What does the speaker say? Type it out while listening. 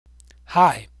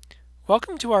Hi,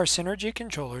 welcome to our Synergy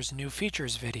Controller's New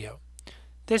Features video.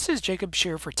 This is Jacob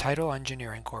Shear for Tidal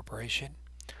Engineering Corporation.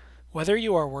 Whether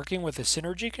you are working with a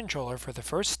Synergy controller for the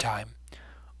first time,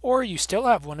 or you still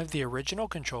have one of the original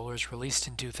controllers released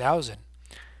in 2000,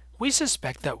 we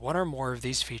suspect that one or more of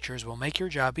these features will make your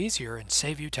job easier and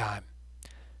save you time.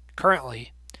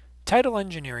 Currently, Tidal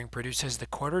Engineering produces the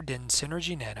Quattro DIN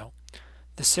Synergy Nano,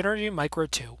 the Synergy Micro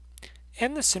 2,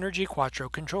 and the Synergy Quattro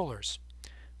controllers,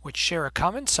 which share a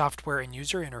common software and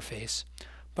user interface,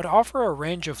 but offer a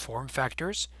range of form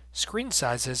factors, screen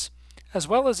sizes, as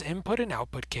well as input and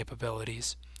output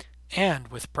capabilities, and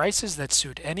with prices that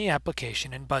suit any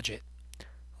application and budget.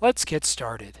 Let's get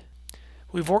started.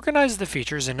 We've organized the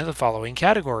features into the following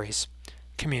categories: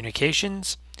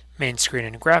 communications, main screen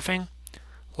and graphing,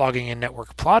 logging and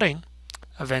network plotting,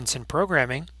 events and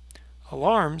programming,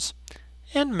 alarms,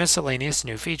 and miscellaneous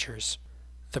new features.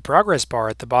 The progress bar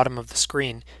at the bottom of the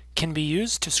screen can be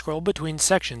used to scroll between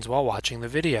sections while watching the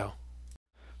video.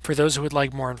 For those who would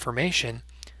like more information,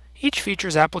 each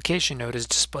feature's application note is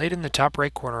displayed in the top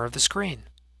right corner of the screen.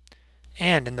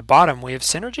 And in the bottom we have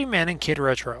Synergy Man and Kid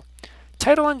Retro,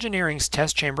 Tidal Engineering's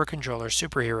test chamber controller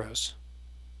superheroes.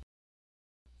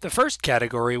 The first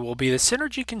category will be the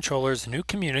Synergy controller's new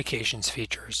communications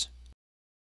features.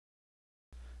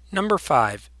 Number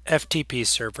 5. FTP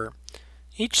Server.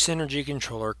 Each Synergy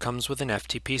controller comes with an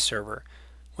FTP server,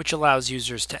 which allows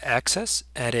users to access,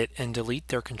 edit, and delete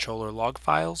their controller log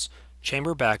files,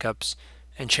 chamber backups,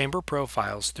 and chamber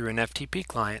profiles through an FTP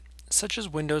client, such as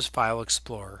Windows File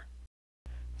Explorer.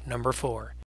 Number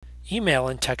 4. Email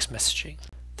and text messaging.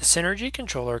 The Synergy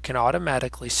controller can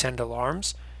automatically send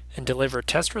alarms and deliver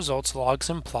test results, logs,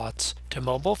 and plots to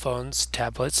mobile phones,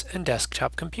 tablets, and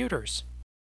desktop computers.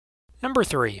 Number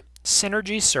 3.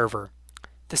 Synergy Server.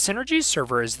 The Synergy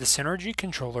Server is the Synergy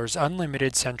controller's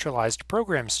unlimited centralized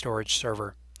program storage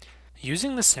server.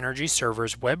 Using the Synergy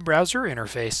Server's web browser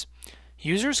interface,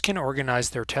 users can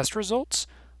organize their test results,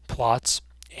 plots,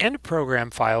 and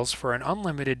program files for an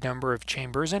unlimited number of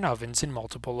chambers and ovens in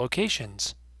multiple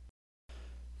locations.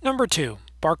 Number 2.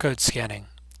 Barcode Scanning.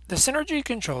 The Synergy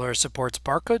controller supports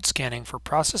barcode scanning for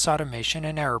process automation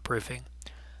and error proofing.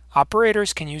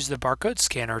 Operators can use the barcode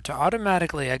scanner to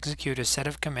automatically execute a set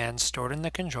of commands stored in the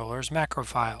controller's macro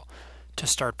file to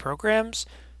start programs,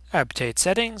 update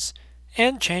settings,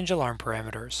 and change alarm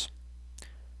parameters.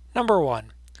 Number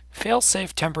 1.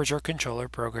 Fail-safe temperature controller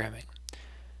programming.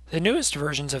 The newest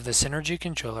versions of the Synergy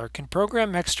controller can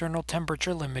program external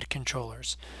temperature limit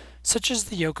controllers, such as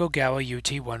the Yokogawa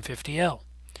UT150L.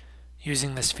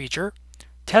 Using this feature,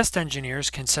 test engineers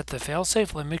can set the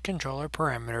fail-safe limit controller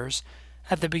parameters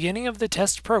at the beginning of the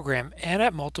test program and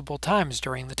at multiple times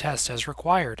during the test as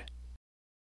required.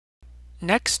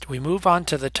 Next, we move on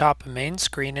to the top main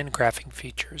screen and graphing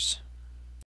features.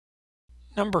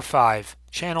 Number 5.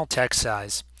 Channel text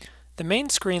size. The main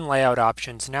screen layout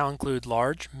options now include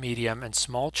large, medium, and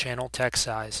small channel text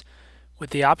size,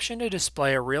 with the option to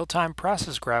display a real-time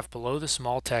process graph below the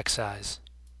small text size.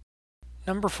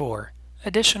 Number 4.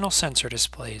 Additional sensor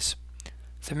displays.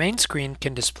 The main screen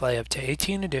can display up to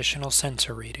 18 additional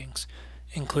sensor readings,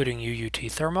 including UUT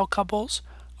thermocouples,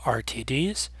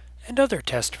 RTDs, and other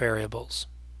test variables.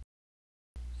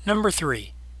 Number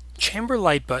 3. Chamber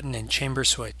light button and chamber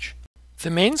switch.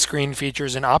 The main screen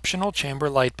features an optional chamber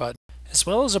light button, as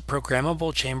well as a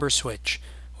programmable chamber switch,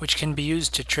 which can be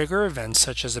used to trigger events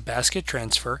such as a basket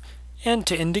transfer and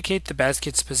to indicate the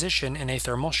basket's position in a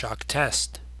thermal shock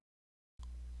test.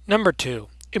 Number 2.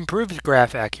 Improved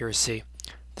graph accuracy.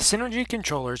 The Synergy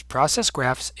controller's process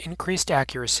graph's increased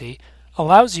accuracy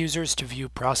allows users to view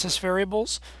process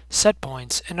variables, set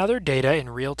points, and other data in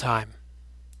real time.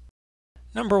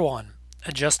 Number 1.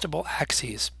 Adjustable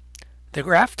axes. The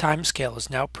graph timescale is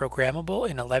now programmable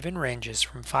in 11 ranges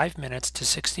from 5 minutes to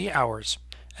 60 hours,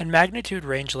 and magnitude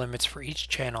range limits for each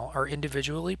channel are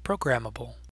individually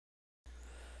programmable.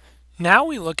 Now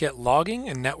we look at logging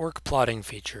and network plotting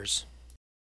features.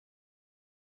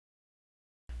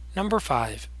 Number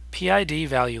 5. PID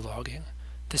Value Logging.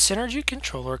 The Synergy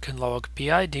controller can log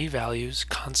PID values,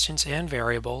 constants, and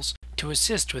variables to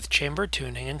assist with chamber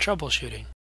tuning and troubleshooting.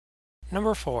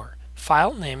 Number 4.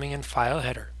 File Naming and File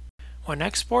Header. When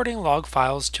exporting log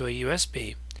files to a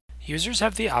USB, users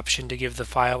have the option to give the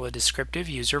file a descriptive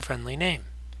user-friendly name.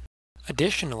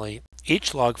 Additionally,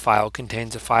 each log file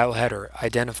contains a file header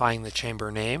identifying the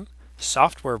chamber name,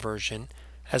 software version,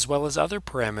 as well as other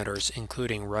parameters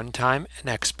including runtime and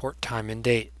export time and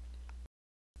date.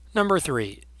 Number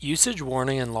 3. Usage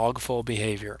warning and log full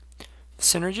behavior. The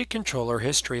Synergy controller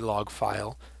history log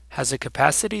file has a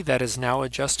capacity that is now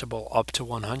adjustable up to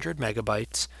 100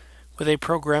 megabytes with a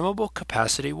programmable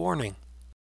capacity warning.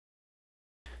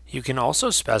 You can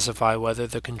also specify whether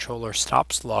the controller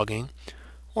stops logging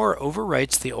or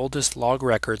overwrites the oldest log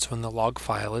records when the log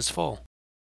file is full.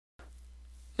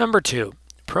 Number 2.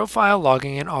 Profile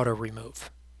logging and auto remove.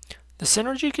 The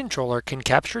Synergy controller can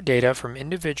capture data from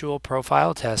individual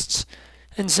profile tests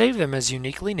and save them as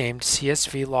uniquely named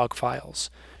CSV log files.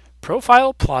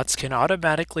 Profile plots can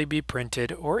automatically be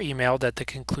printed or emailed at the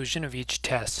conclusion of each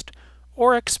test,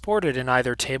 or exported in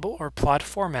either table or plot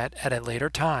format at a later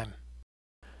time.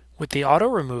 With the auto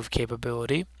remove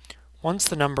capability, once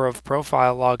the number of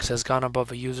profile logs has gone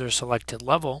above a user-selected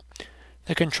level,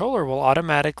 the controller will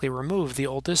automatically remove the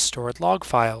oldest stored log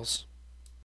files.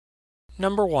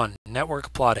 Number 1.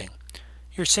 Network plotting.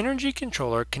 Your Synergy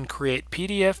controller can create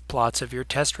PDF plots of your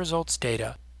test results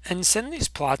data and send these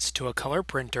plots to a color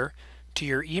printer, to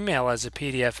your email as a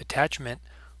PDF attachment,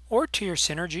 or to your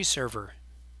Synergy server.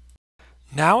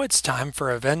 Now it's time for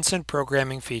events and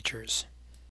programming features.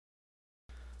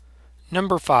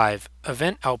 Number 5.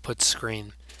 Event Output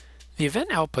Screen. The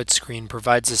Event Output Screen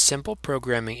provides a simple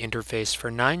programming interface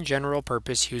for 9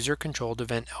 general-purpose user-controlled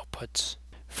event outputs.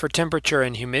 For temperature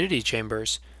and humidity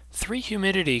chambers, 3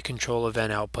 humidity control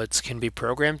event outputs can be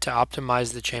programmed to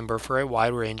optimize the chamber for a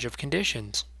wide range of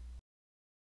conditions.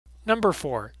 Number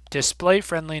 4.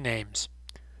 Display-friendly names.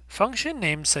 Function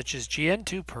names such as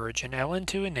GN2 Purge and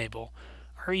LN2 Enable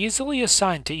are easily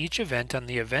assigned to each event on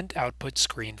the Event Output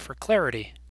Screen for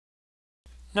clarity.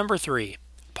 Number 3.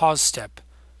 Pause Step.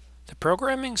 The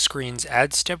programming screen's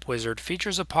Add Step wizard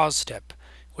features a pause step,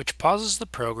 which pauses the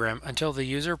program until the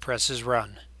user presses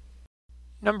Run.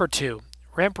 Number 2.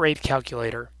 Ramp Rate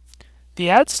Calculator.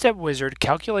 The Add Step wizard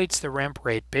calculates the ramp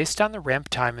rate based on the ramp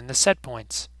time in the set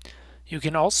points. You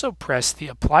can also press the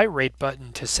Apply Rate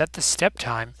button to set the step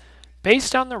time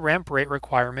based on the ramp rate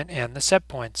requirement and the set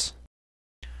points.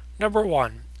 Number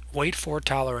 1. Wait for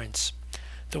tolerance.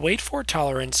 The wait for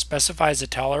tolerance specifies a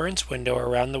tolerance window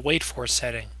around the wait for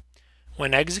setting.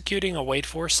 When executing a wait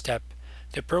for step,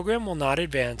 the program will not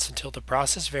advance until the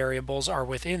process variables are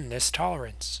within this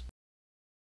tolerance.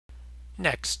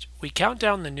 Next, we count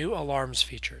down the new alarms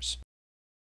features.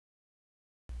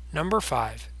 Number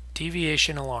 5.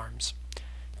 Deviation Alarms.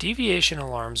 Deviation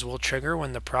alarms will trigger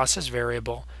when the process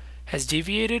variable has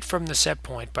deviated from the set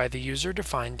point by the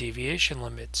user-defined deviation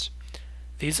limits.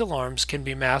 These alarms can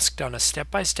be masked on a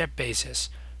step-by-step basis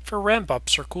for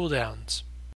ramp-ups or cooldowns.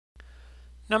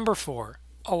 Number 4.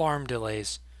 Alarm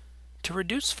delays. To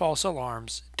reduce false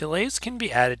alarms, delays can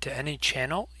be added to any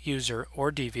channel, user, or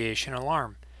deviation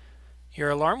alarm. Your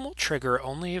alarm will trigger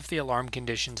only if the alarm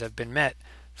conditions have been met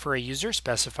for a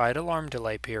user-specified alarm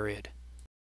delay period.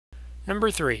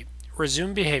 Number 3.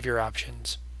 Resume behavior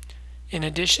options. In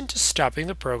addition to stopping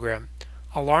the program,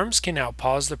 alarms can now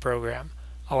pause the program,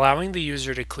 allowing the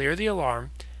user to clear the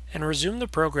alarm and resume the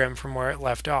program from where it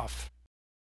left off.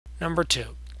 Number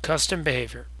 2. Custom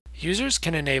behavior. Users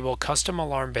can enable custom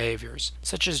alarm behaviors,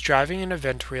 such as driving an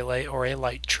event relay or a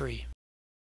light tree.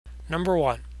 Number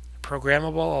 1.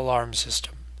 Programmable alarm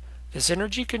system. The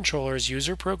Synergy controller's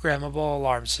user-programmable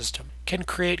alarm system can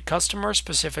create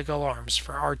customer-specific alarms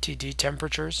for RTD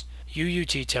temperatures,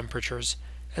 UUT temperatures,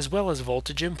 as well as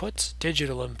voltage inputs,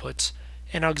 digital inputs,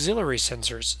 and auxiliary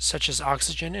sensors such as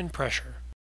oxygen and pressure.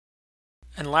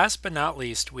 And last but not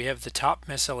least, we have the top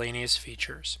miscellaneous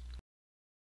features.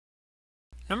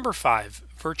 Number 5.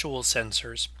 Virtual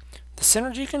sensors. The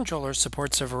Synergy controller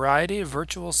supports a variety of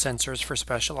virtual sensors for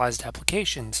specialized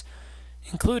applications,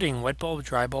 including wet bulb,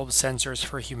 dry bulb sensors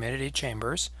for humidity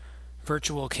chambers,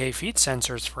 virtual K-feet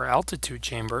sensors for altitude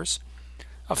chambers,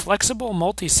 a flexible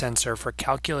multi-sensor for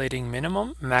calculating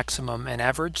minimum, maximum, and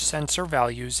average sensor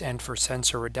values and for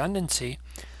sensor redundancy,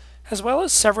 as well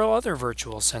as several other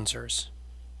virtual sensors.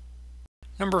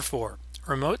 Number 4.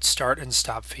 Remote Start and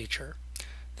Stop feature.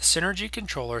 The Synergy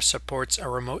controller supports a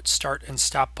remote start and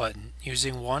stop button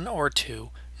using 1 or 2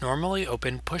 normally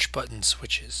open push-button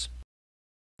switches.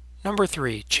 Number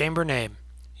 3. Chamber name.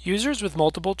 Users with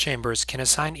multiple chambers can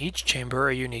assign each chamber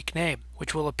a unique name,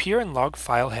 which will appear in log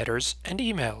file headers and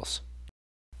emails.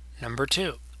 Number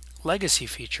 2. Legacy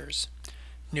features.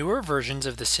 Newer versions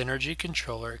of the Synergy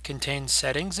controller contain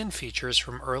settings and features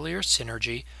from earlier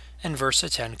Synergy and Versa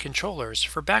 10 controllers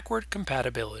for backward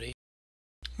compatibility.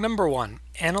 Number 1.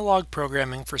 Analog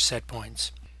programming for setpoints.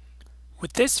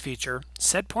 With this feature,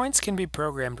 setpoints can be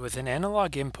programmed with an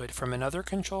analog input from another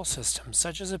control system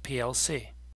such as a PLC.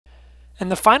 And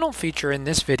the final feature in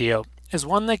this video is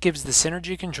one that gives the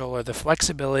Synergy controller the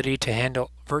flexibility to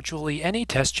handle virtually any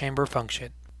test chamber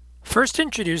function. First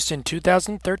introduced in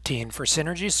 2013 for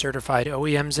Synergy certified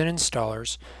OEMs and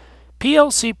installers,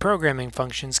 PLC programming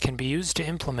functions can be used to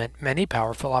implement many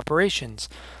powerful operations,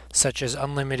 such as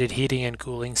unlimited heating and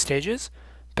cooling stages,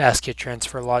 basket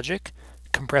transfer logic,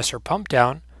 compressor pump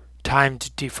down, timed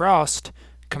defrost,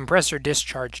 compressor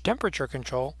discharge temperature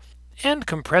control, and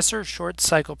compressor short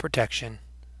cycle protection.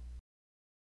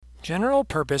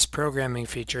 General-purpose programming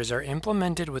features are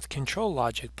implemented with control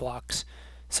logic blocks,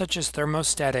 such as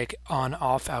thermostatic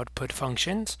on-off output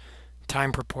functions,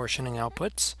 time proportioning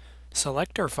outputs,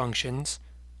 selector functions,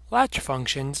 latch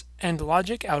functions, and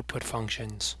logic output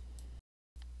functions.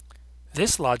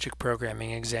 This logic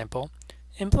programming example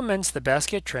implements the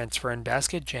basket transfer and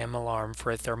basket jam alarm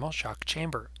for a thermal shock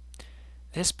chamber.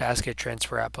 This basket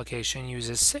transfer application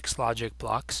uses 6 logic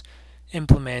blocks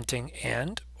implementing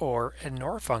AND, OR, and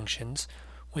NOR functions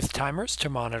with timers to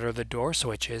monitor the door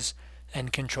switches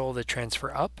and control the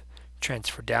transfer up,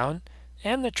 transfer down,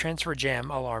 and the transfer jam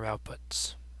alarm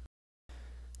outputs.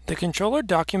 The controller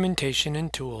documentation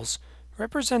and tools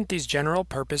represent these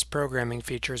general-purpose programming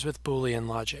features with Boolean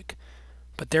logic,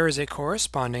 but there is a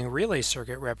corresponding relay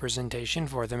circuit representation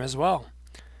for them as well.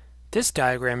 This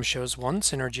diagram shows one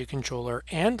Synergy controller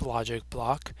and logic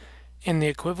block in the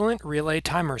equivalent relay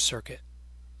timer circuit.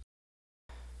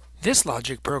 This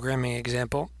logic programming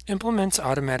example implements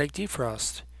automatic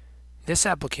defrost. This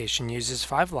application uses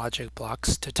 5 logic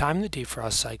blocks to time the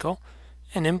defrost cycle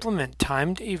and implement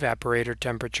timed evaporator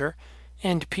temperature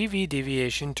and PV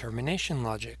deviation termination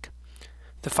logic.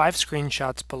 The 5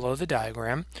 screenshots below the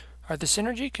diagram are the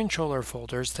Synergy controller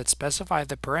folders that specify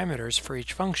the parameters for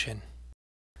each function.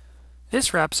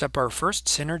 This wraps up our first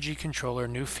Synergy controller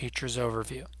new features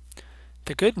overview.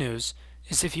 The good news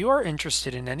is if you are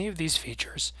interested in any of these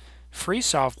features, free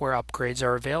software upgrades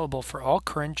are available for all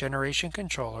current generation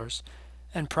controllers,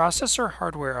 and processor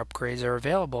hardware upgrades are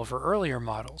available for earlier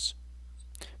models.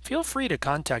 Feel free to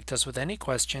contact us with any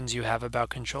questions you have about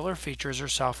controller features or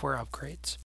software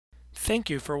upgrades. Thank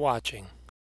you for watching.